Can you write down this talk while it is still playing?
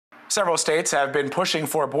Several states have been pushing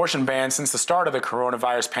for abortion bans since the start of the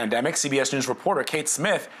coronavirus pandemic. CBS News reporter Kate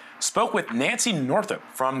Smith spoke with Nancy Northup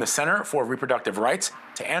from the Center for Reproductive Rights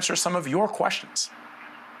to answer some of your questions.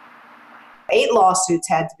 8 lawsuits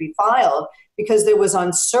had to be filed because there was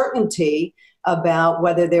uncertainty about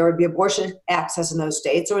whether there would be abortion access in those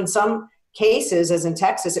states, or in some cases, as in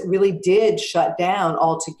Texas, it really did shut down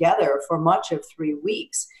altogether for much of 3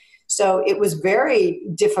 weeks. So it was very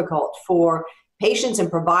difficult for patients and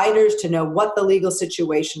providers to know what the legal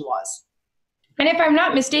situation was. And if I'm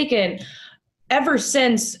not mistaken, ever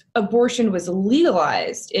since abortion was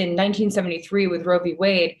legalized in 1973 with Roe v.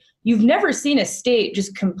 Wade, you've never seen a state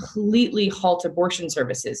just completely halt abortion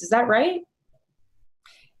services. Is that right?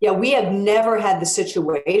 Yeah, we have never had the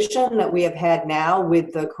situation that we have had now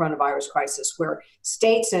with the coronavirus crisis, where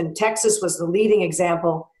states, and Texas was the leading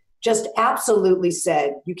example, just absolutely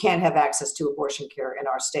said you can't have access to abortion care in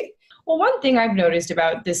our state. Well, one thing I've noticed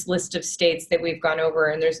about this list of states that we've gone over,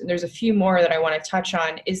 and there's a few more that I want to touch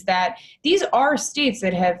on, is that these are states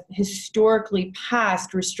that have historically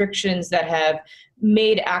passed restrictions that have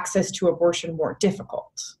made access to abortion more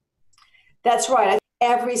difficult. That's right.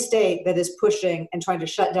 Every state that is pushing and trying to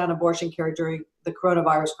shut down abortion care during the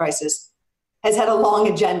coronavirus crisis has had a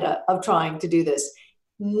long agenda of trying to do this.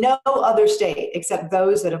 No other state, except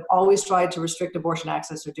those that have always tried to restrict abortion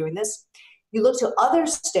access, are doing this. You look to other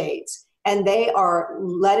states, and they are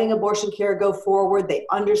letting abortion care go forward. They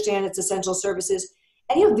understand its essential services.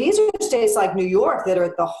 And these are states like New York that are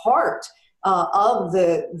at the heart of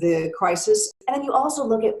the crisis. And then you also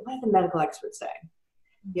look at, what are the medical experts saying?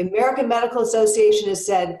 The American Medical Association has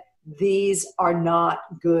said these are not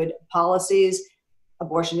good policies.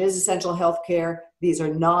 Abortion is essential health care. These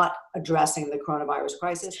are not addressing the coronavirus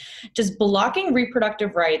crisis. Does blocking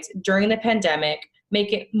reproductive rights during the pandemic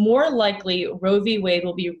make it more likely Roe v. Wade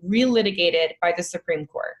will be relitigated by the Supreme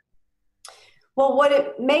Court? Well, what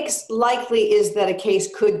it makes likely is that a case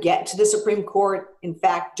could get to the Supreme Court. In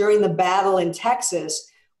fact, during the battle in Texas,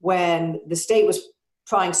 when the state was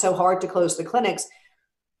trying so hard to close the clinics,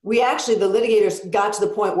 the litigators got to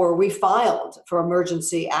the point where we filed for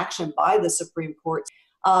emergency action by the Supreme Court,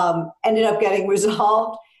 ended up getting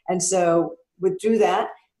resolved, and so withdrew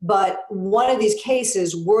that. But one of these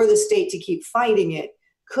cases, were the state to keep fighting it,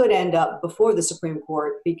 could end up before the Supreme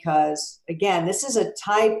Court because, again, this is a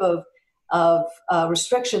type of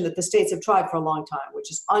restriction that the states have tried for a long time, which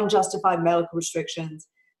is unjustified medical restrictions.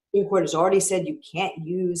 The Supreme Court has already said you can't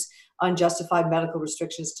use unjustified medical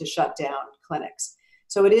restrictions to shut down clinics.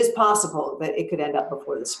 So it is possible that it could end up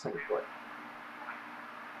before the Supreme Court.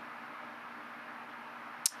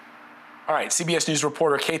 All right, CBS News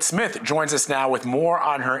reporter Kate Smith joins us now with more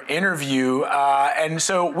on her interview. And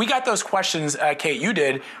so we got those questions, Kate, you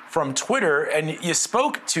did, from Twitter, and you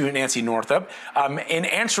spoke to Nancy Northup in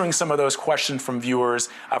answering some of those questions from viewers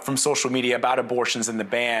from social media about abortions and the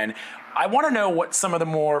ban. I want to know what some of the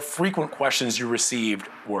more frequent questions you received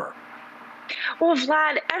were. Well,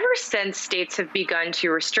 Vlad, ever since states have begun to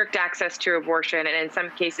restrict access to abortion and in some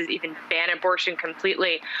cases even ban abortion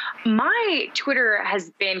completely, my Twitter has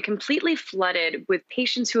been completely flooded with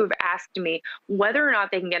patients who have asked me whether or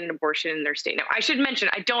not they can get an abortion in their state. Now, I should mention,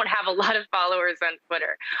 I don't have a lot of followers on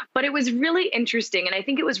Twitter, but it was really interesting. And I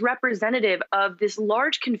think it was representative of this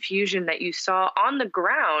large confusion that you saw on the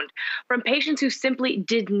ground from patients who simply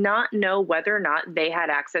did not know whether or not they had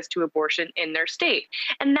access to abortion in their state.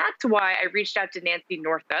 And that's why I reached out to Nancy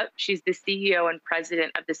Northup. She's the CEO and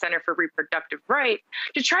president of the Center for Reproductive Rights,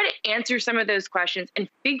 to try to answer some of those questions and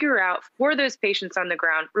figure out for those patients on the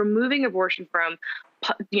ground, removing abortion from,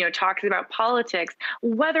 talking about politics,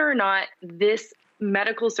 whether or not this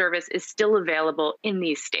medical service is still available in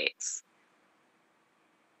these states.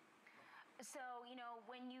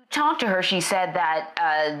 Talked to her, she said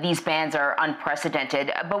that these bans are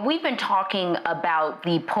unprecedented, but we've been talking about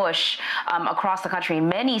the push across the country in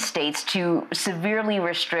many states to severely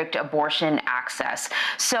restrict abortion access.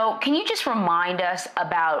 So can you just remind us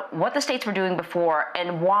about what the states were doing before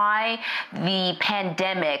and why the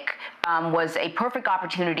pandemic was a perfect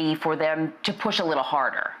opportunity for them to push a little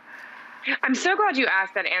harder? I'm so glad you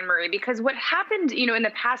asked that, Anne-Marie, because what happened, in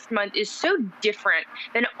the past month is so different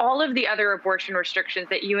than all of the other abortion restrictions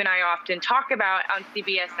that you and I often talk about on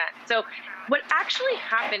CBSN. So what actually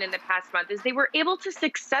happened in the past month is they were able to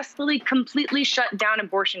successfully completely shut down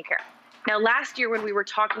abortion care. Now, last year, when we were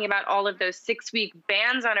talking about all of those 6-week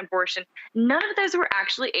bans on abortion, none of those were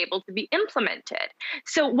actually able to be implemented.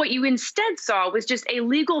 So what you instead saw was just a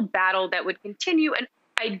legal battle that would continue, and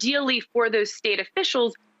ideally for those state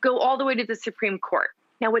officials, go all the way to the Supreme Court.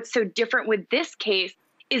 Now, what's so different with this case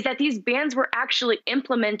is that these bans were actually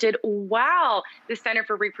implemented while the Center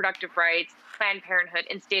for Reproductive Rights, Planned Parenthood,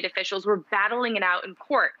 and state officials were battling it out in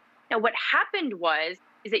court. Now, what happened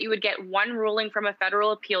is that you would get one ruling from a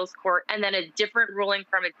federal appeals court and then a different ruling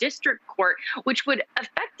from a district court, which would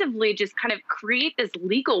effectively just kind of create this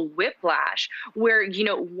legal whiplash where,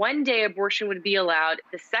 one day abortion would be allowed,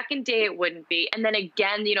 the second day it wouldn't be, and then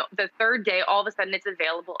again, the third day, all of a sudden it's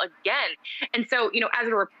available again. And so, as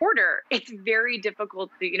a reporter, it's very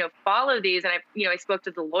difficult to, follow these. And I spoke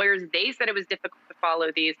to the lawyers, they said it was difficult to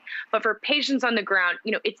follow these. But for patients on the ground,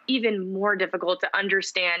 it's even more difficult to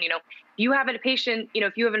understand, you have a patient,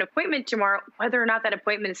 if you have an appointment tomorrow, whether or not that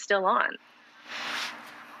appointment is still on.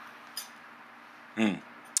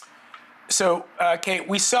 So, Kate,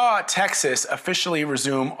 we saw Texas officially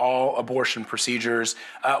resume all abortion procedures.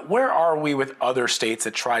 Where are we with other states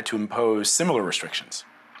that tried to impose similar restrictions?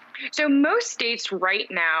 So most states right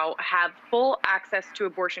now have full access to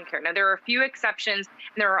abortion care. Now, there are a few exceptions,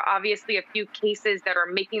 and there are obviously a few cases that are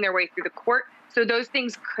making their way through the court. So those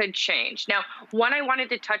things could change. Now, one I wanted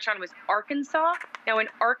to touch on was Arkansas. Now, in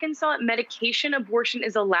Arkansas, medication abortion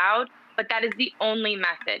is allowed, but that is the only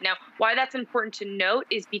method. Now, why that's important to note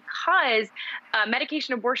is because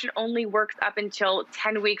medication abortion only works up until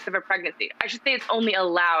 10 weeks of a pregnancy. I should say it's only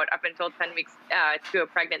allowed up until 10 weeks to a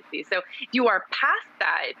pregnancy. So if you are past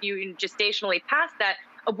that, if you gestationally past that,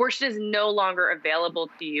 abortion is no longer available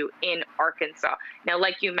to you in Arkansas. Now,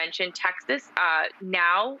 like you mentioned, Texas,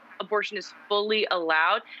 now abortion is fully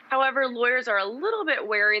allowed. However, lawyers are a little bit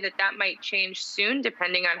wary that that might change soon,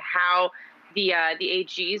 depending on how the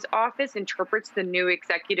AG's office interprets the new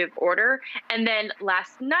executive order. And then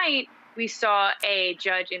last night, we saw a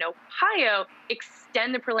judge in Ohio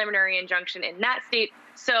extend the preliminary injunction in that state.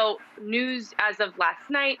 So news as of last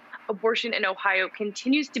night, abortion in Ohio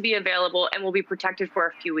continues to be available and will be protected for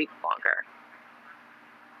a few weeks longer.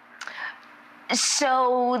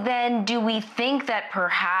 So then do we think that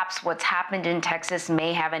perhaps what's happened in Texas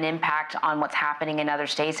may have an impact on what's happening in other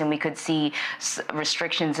states and we could see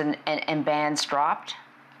restrictions and bans dropped?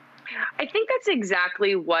 I think that's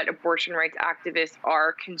exactly what abortion rights activists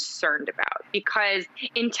are concerned about, because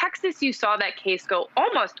in Texas, you saw that case go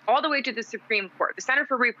almost all the way to the Supreme Court. The Center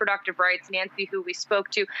for Reproductive Rights, Nancy, who we spoke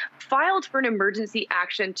to, filed for an emergency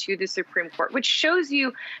action to the Supreme Court, which shows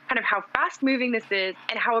you kind of how fast moving this is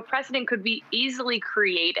and how a precedent could be easily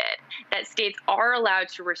created that states are allowed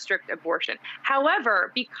to restrict abortion.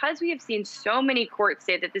 However, because we have seen so many courts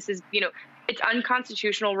say that this is, it's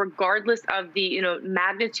unconstitutional, regardless of the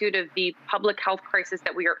magnitude of the public health crisis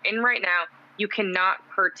that we are in right now. You cannot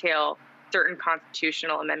curtail certain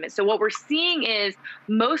constitutional amendments. So what we're seeing is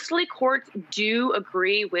mostly courts do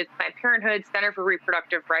agree with Planned Parenthood, Center for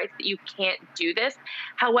Reproductive Rights, that you can't do this.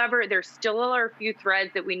 However, there still are a few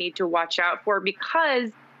threads that we need to watch out for, because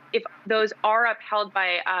if those are upheld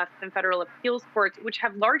by some federal appeals courts, which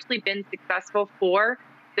have largely been successful for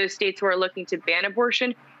those states who are looking to ban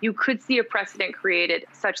abortion, you could see a precedent created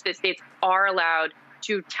such that states are allowed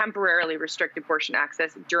to temporarily restrict abortion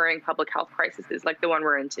access during public health crises like the one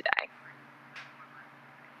we're in today.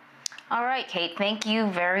 All right, Kate, thank you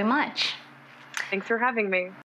very much. Thanks for having me.